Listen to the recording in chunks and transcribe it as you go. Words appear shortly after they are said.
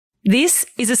This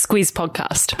is a Squiz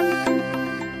podcast.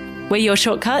 We're your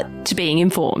shortcut to being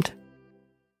informed.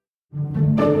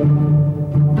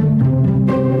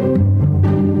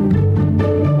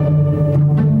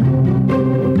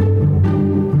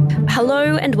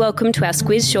 Hello and welcome to our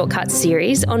Squiz Shortcuts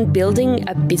series on building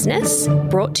a business,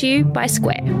 brought to you by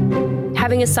Square.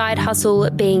 Having a side hustle,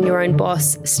 being your own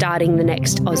boss, starting the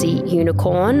next Aussie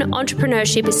unicorn,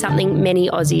 entrepreneurship is something many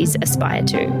Aussies aspire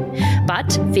to.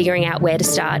 But figuring out where to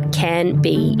start can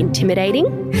be intimidating.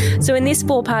 So in this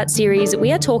 4-part series,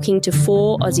 we are talking to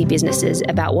 4 Aussie businesses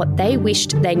about what they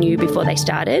wished they knew before they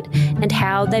started and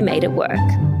how they made it work.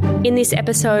 In this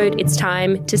episode, it's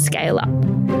time to scale up.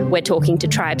 We're talking to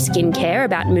Tribe Skincare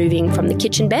about moving from the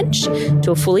kitchen bench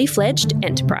to a fully fledged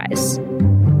enterprise.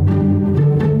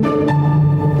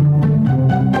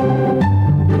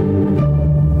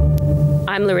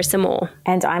 I'm Larissa Moore.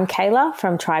 And I'm Kayla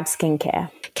from Tribe Skincare.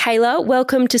 Kayla,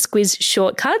 welcome to Squiz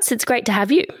Shortcuts. It's great to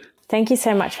have you. Thank you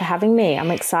so much for having me.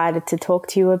 I'm excited to talk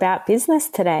to you about business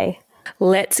today.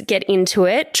 Let's get into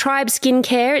it. Tribe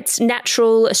Skincare, it's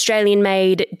natural,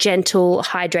 Australian-made, gentle,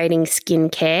 hydrating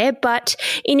skincare. But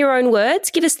in your own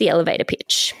words, give us the elevator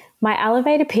pitch. My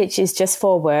elevator pitch is just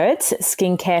 4 words: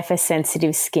 skincare for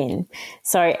sensitive skin.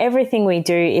 So everything we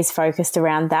do is focused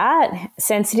around that.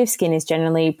 Sensitive skin is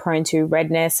generally prone to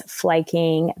redness,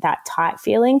 flaking, that tight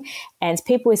feeling, and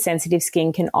people with sensitive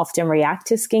skin can often react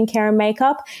to skincare and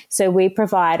makeup. So we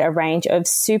provide a range of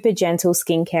super gentle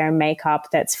skincare and makeup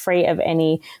that's free of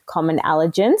any common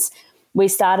allergens. We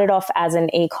started off as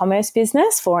an e-commerce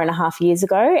business 4.5 years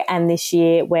ago, and this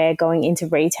year we're going into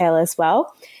retail as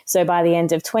well. So by the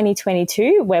end of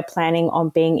 2022, we're planning on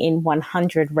being in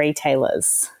 100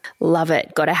 retailers. Love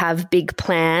it. Got to have big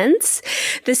plans.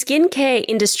 The skincare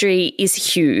industry is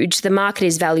huge. The market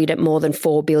is valued at more than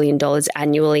 $4 billion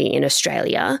annually in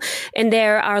Australia. And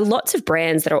there are lots of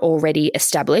brands that are already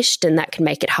established, and that can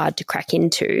make it hard to crack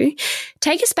into.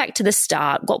 Take us back to the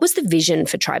start. What was the vision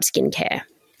for Tribe Skincare?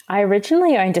 I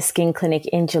originally owned a skin clinic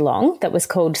in Geelong that was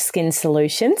called Skin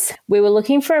Solutions. We were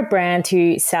looking for a brand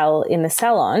to sell in the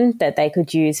salon that they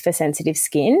could use for sensitive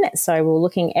skin. So we were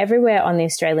looking everywhere on the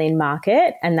Australian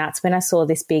market, and that's when I saw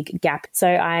this big gap. So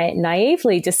I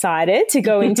naively decided to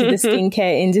go into the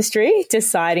skincare industry,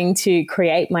 deciding to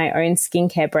create my own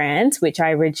skincare brand, which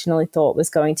I originally thought was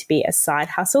going to be a side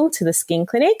hustle to the skin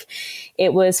clinic.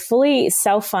 It was fully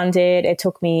self-funded. It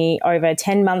took me over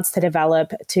 10 months to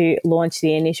develop to launch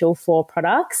the initial 4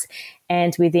 products.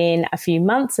 And within a few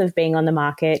months of being on the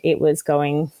market, it was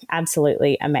going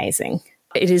absolutely amazing.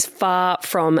 It is far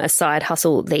from a side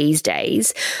hustle these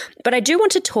days. But I do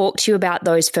want to talk to you about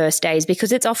those first days,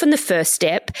 because it's often the first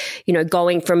step,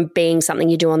 going from being something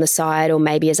you do on the side or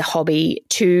maybe as a hobby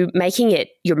to making it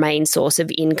your main source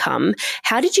of income.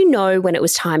 How did you know when it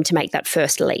was time to make that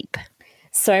first leap?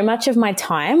 So much of my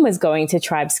time was going to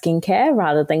Tribe Skincare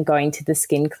rather than going to the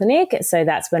skin clinic. So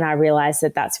that's when I realized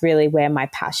that that's really where my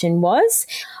passion was.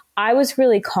 I was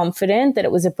really confident that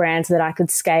it was a brand that I could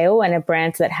scale and a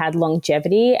brand that had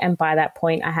longevity. And by that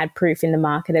point, I had proof in the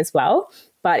market as well.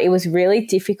 But it was really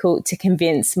difficult to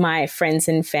convince my friends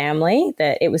and family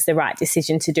that it was the right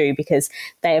decision to do, because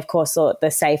they, of course, thought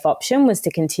the safe option was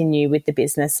to continue with the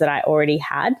business that I already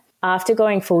had. After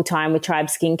going full-time with Tribe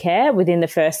Skincare, within the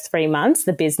first 3 months,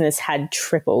 the business had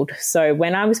tripled. So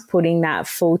when I was putting that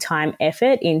full-time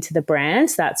effort into the brand,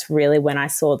 that's really when I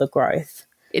saw the growth.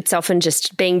 It's often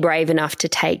just being brave enough to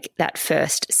take that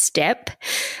first step.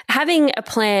 Having a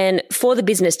plan for the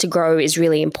business to grow is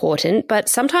really important, but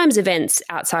sometimes events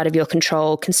outside of your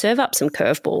control can serve up some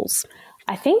curveballs.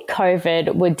 I think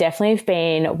COVID would definitely have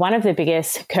been one of the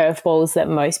biggest curveballs that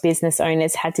most business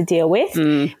owners had to deal with.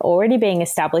 Already being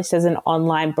established as an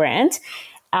online brand,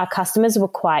 our customers were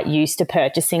quite used to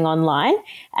purchasing online.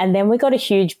 And then we got a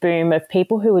huge boom of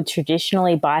people who would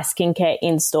traditionally buy skincare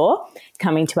in-store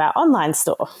coming to our online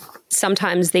store.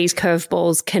 Sometimes these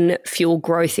curveballs can fuel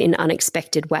growth in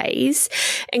unexpected ways.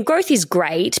 And growth is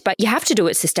great, but you have to do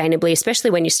it sustainably, especially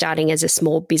when you're starting as a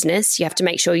small business. You have to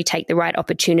make sure you take the right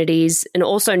opportunities and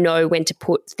also know when to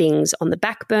put things on the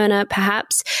back burner,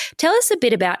 perhaps. Tell us a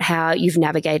bit about how you've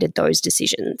navigated those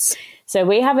decisions. So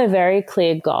we have a very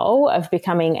clear goal of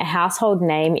becoming a household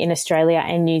name in Australia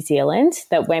and New Zealand,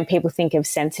 that when people think of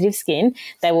sensitive skin,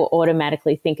 they will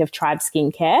automatically think of Tribe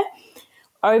Skincare.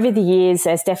 Over the years,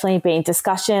 there's definitely been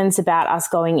discussions about us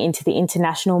going into the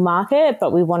international market,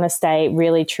 but we want to stay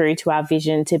really true to our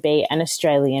vision to be an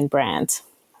Australian brand.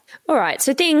 All right,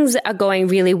 so things are going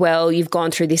really well. You've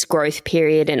gone through this growth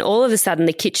period and all of a sudden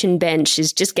the kitchen bench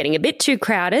is just getting a bit too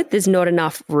crowded. There's not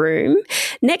enough room.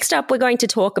 Next up, we're going to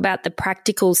talk about the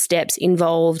practical steps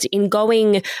involved in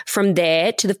going from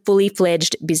there to the fully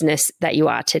fledged business that you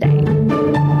are today.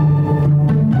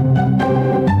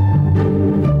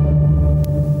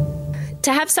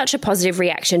 To have such a positive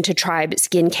reaction to Tribe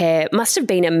Skincare must have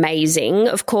been amazing.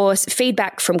 Of course,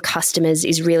 feedback from customers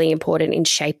is really important in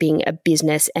shaping a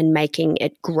business and making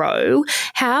it grow.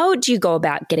 How do you go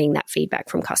about getting that feedback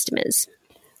from customers?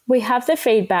 We have the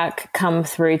feedback come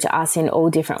through to us in all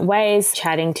different ways,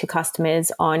 chatting to customers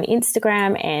on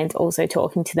Instagram and also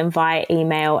talking to them via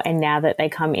email, and now that they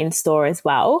come in store as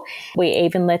well. We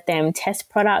even let them test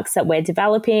products that we're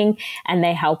developing and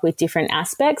they help with different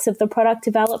aspects of the product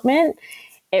development.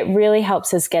 It really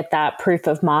helps us get that proof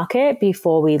of market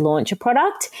before we launch a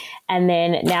product. And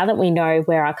then now that we know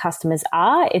where our customers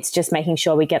are, it's just making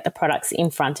sure we get the products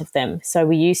in front of them. So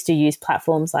we used to use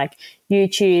platforms like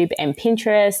YouTube and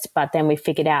Pinterest, but then we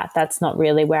figured out that's not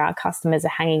really where our customers are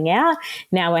hanging out.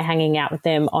 Now we're hanging out with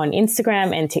them on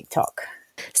Instagram and TikTok.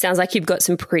 Sounds like you've got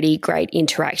some pretty great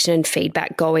interaction and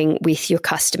feedback going with your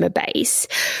customer base.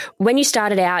 When you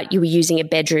started out, you were using a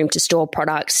bedroom to store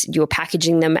products. You were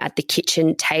packaging them at the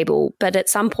kitchen table. But at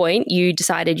some point, you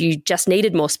decided you just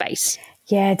needed more space.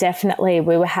 Yeah, definitely.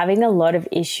 We were having a lot of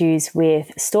issues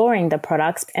with storing the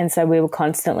products, and so we were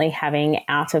constantly having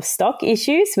out of stock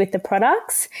issues with the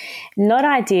products. Not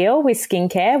ideal with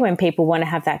skincare when people want to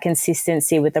have that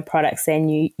consistency with the products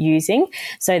they're using.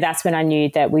 So that's when I knew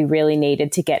that we really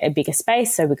needed to get a bigger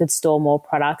space so we could store more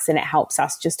products, and it helps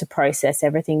us just to process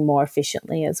everything more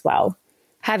efficiently as well.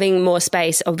 Having more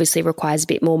space obviously requires a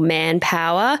bit more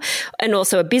manpower, and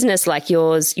also a business like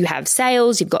yours, you have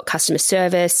sales, you've got customer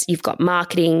service, you've got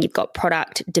marketing, you've got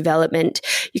product development.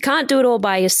 You can't do it all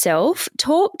by yourself.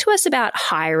 Talk to us about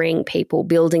hiring people,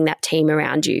 building that team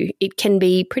around you. It can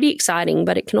be pretty exciting,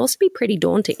 but it can also be pretty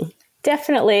daunting.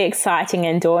 Definitely exciting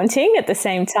and daunting at the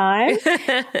same time.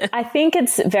 I think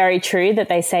it's very true that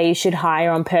they say you should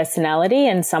hire on personality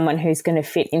and someone who's going to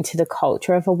fit into the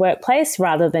culture of a workplace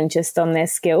rather than just on their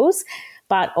skills.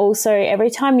 But also every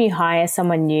time you hire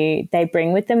someone new, they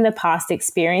bring with them the past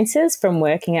experiences from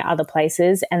working at other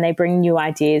places and they bring new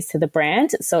ideas to the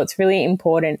brand. So it's really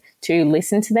important to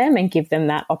listen to them and give them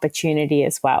that opportunity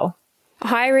as well.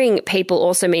 Hiring people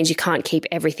also means you can't keep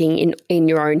everything in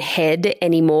your own head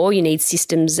anymore. You need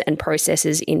systems and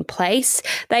processes in place.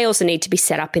 They also need to be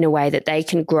set up in a way that they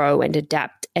can grow and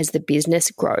adapt as the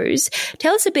business grows.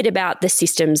 Tell us a bit about the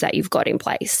systems that you've got in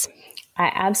place. I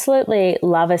absolutely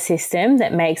love a system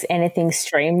that makes anything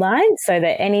streamlined so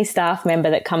that any staff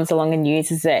member that comes along and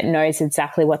uses it knows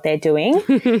exactly what they're doing.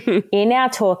 In our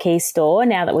Torquay store,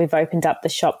 now that we've opened up the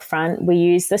shop front, we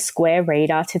use the Square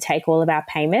Reader to take all of our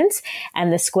payments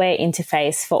and the Square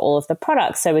interface for all of the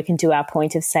products so we can do our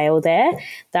point of sale there.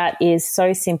 That is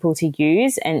so simple to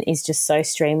use and is just so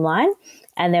streamlined.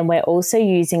 And then we're also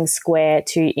using Square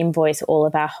to invoice all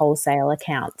of our wholesale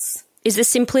accounts. Is the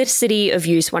simplicity of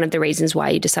use one of the reasons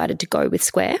why you decided to go with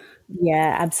Square?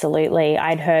 Yeah, absolutely.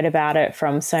 I'd heard about it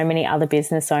from so many other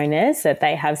business owners that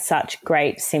they have such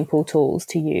great, simple tools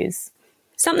to use.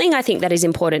 Something I think that is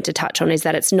important to touch on is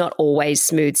that it's not always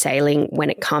smooth sailing when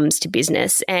it comes to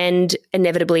business. And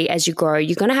inevitably, as you grow,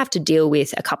 you're going to have to deal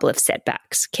with a couple of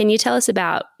setbacks. Can you tell us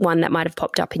about one that might have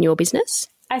popped up in your business?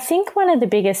 I think one of the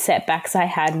biggest setbacks I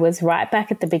had was right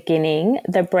back at the beginning.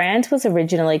 The brand was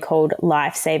originally called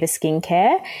Lifesaver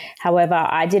Skincare. However,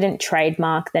 I didn't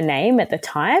trademark the name at the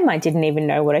time. I didn't even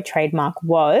know what a trademark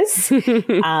was.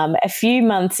 A few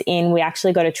months in, we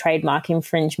actually got a trademark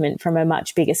infringement from a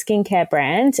much bigger skincare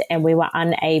brand, and we were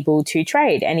unable to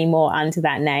trade anymore under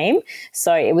that name.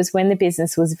 So it was when the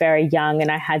business was very young and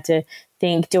I had to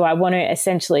think, do I want to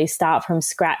essentially start from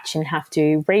scratch and have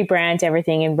to rebrand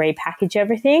everything and repackage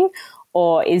everything,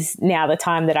 or is now the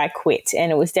time that I quit?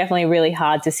 And it was definitely a really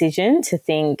hard decision to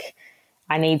think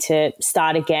I need to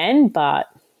start again, but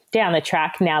down the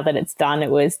track, now that it's done,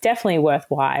 it was definitely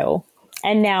worthwhile.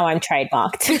 And now I'm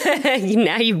trademarked.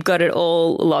 Now you've got it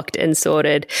all locked and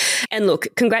sorted. And look,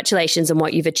 congratulations on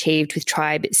what you've achieved with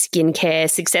Tribe Skincare,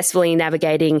 successfully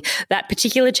navigating that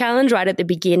particular challenge right at the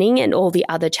beginning and all the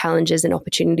other challenges and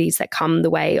opportunities that come the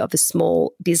way of a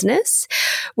small business.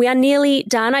 We are nearly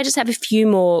done. I just have a few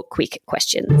more quick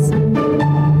questions.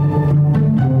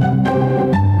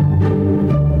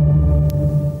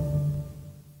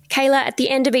 Kayla, at the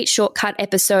end of each Shortcut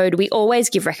episode, we always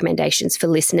give recommendations for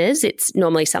listeners. It's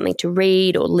normally something to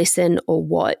read or listen or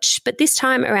watch. But this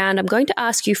time around, I'm going to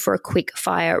ask you for a quick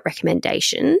fire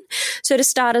recommendation. So to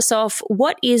start us off,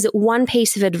 what is one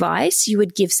piece of advice you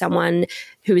would give someone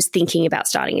who is thinking about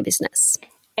starting a business?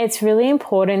 It's really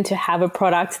important to have a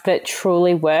product that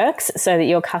truly works so that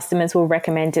your customers will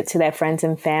recommend it to their friends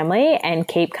and family and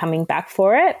keep coming back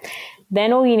for it.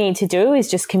 Then all you need to do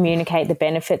is just communicate the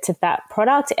benefits of that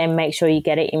product and make sure you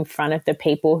get it in front of the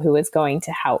people who it's going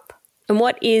to help. And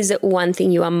what is one thing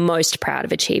you are most proud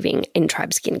of achieving in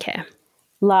Tribe Skincare?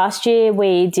 Last year,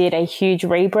 we did a huge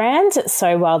rebrand.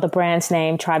 So while the brand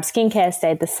name Tribe Skincare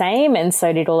stayed the same, and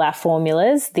so did all our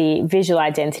formulas, the visual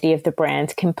identity of the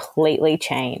brand completely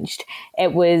changed.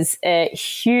 It was a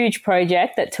huge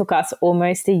project that took us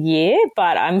almost a year,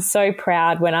 but I'm so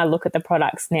proud when I look at the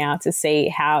products now to see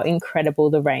how incredible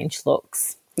the range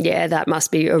looks. Yeah, that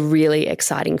must be a really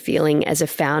exciting feeling as a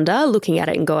founder, looking at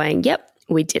it and going, yep,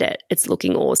 we did it. It's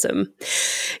looking awesome.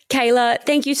 Kayla,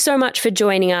 thank you so much for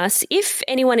joining us. If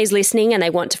anyone is listening and they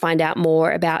want to find out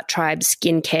more about Tribe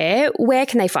Skincare, where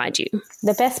can they find you?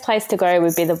 The best place to go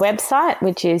would be the website,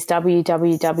 which is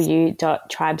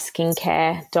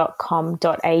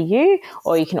www.tribeskincare.com.au,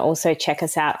 or you can also check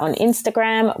us out on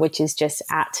Instagram, which is just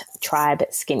 @Tribe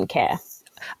Skincare.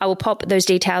 I will pop those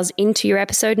details into your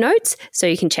episode notes so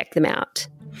you can check them out.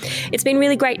 It's been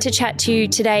really great to chat to you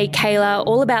today, Kayla,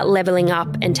 all about leveling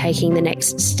up and taking the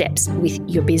next steps with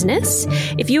your business.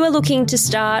 If you are looking to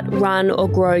start, run, or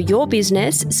grow your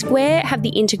business, Square have the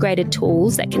integrated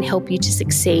tools that can help you to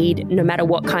succeed no matter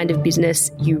what kind of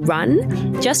business you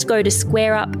run. Just go to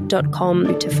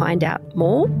squareup.com to find out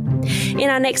more. In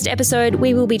our next episode,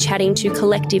 we will be chatting to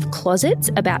Collective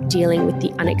Closets about dealing with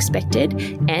the unexpected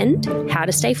and how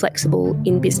to stay flexible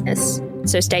in business.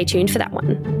 So stay tuned for that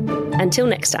one. Until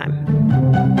next time.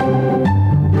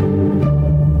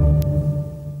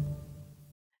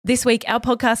 This week, our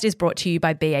podcast is brought to you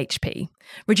by BHP.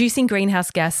 Reducing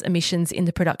greenhouse gas emissions in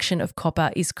the production of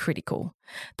copper is critical.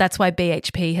 That's why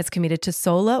BHP has committed to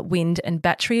solar, wind and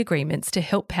battery agreements to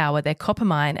help power their copper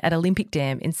mine at Olympic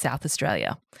Dam in South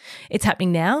Australia. It's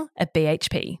happening now at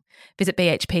BHP. Visit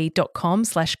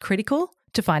bhp.com/critical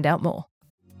to find out more.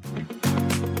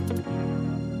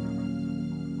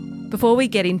 Before we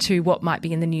get into what might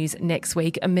be in the news next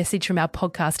week, a message from our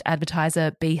podcast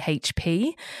advertiser,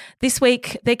 BHP. This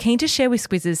week, they're keen to share with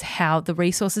Squizzes how the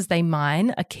resources they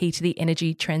mine are key to the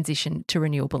energy transition to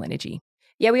renewable energy.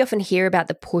 Yeah, we often hear about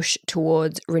the push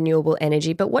towards renewable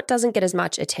energy, but what doesn't get as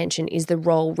much attention is the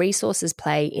role resources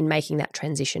play in making that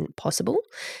transition possible.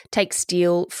 Take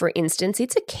steel, for instance.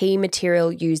 It's a key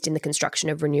material used in the construction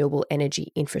of renewable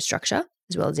energy infrastructure,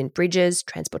 as well as in bridges,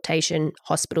 transportation,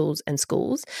 hospitals and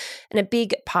schools. And a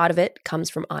big part of it comes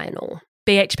from iron ore.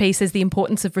 BHP says the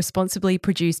importance of responsibly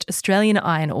produced Australian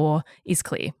iron ore is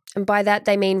clear. And by that,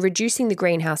 they mean reducing the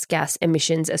greenhouse gas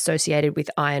emissions associated with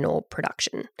iron ore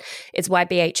production. It's why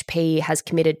BHP has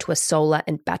committed to a solar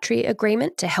and battery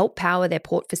agreement to help power their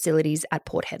port facilities at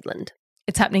Port Hedland.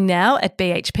 It's happening now at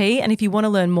BHP, and if you want to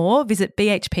learn more, visit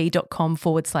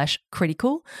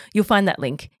bhp.com/critical. You'll find that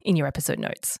link in your episode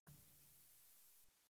notes.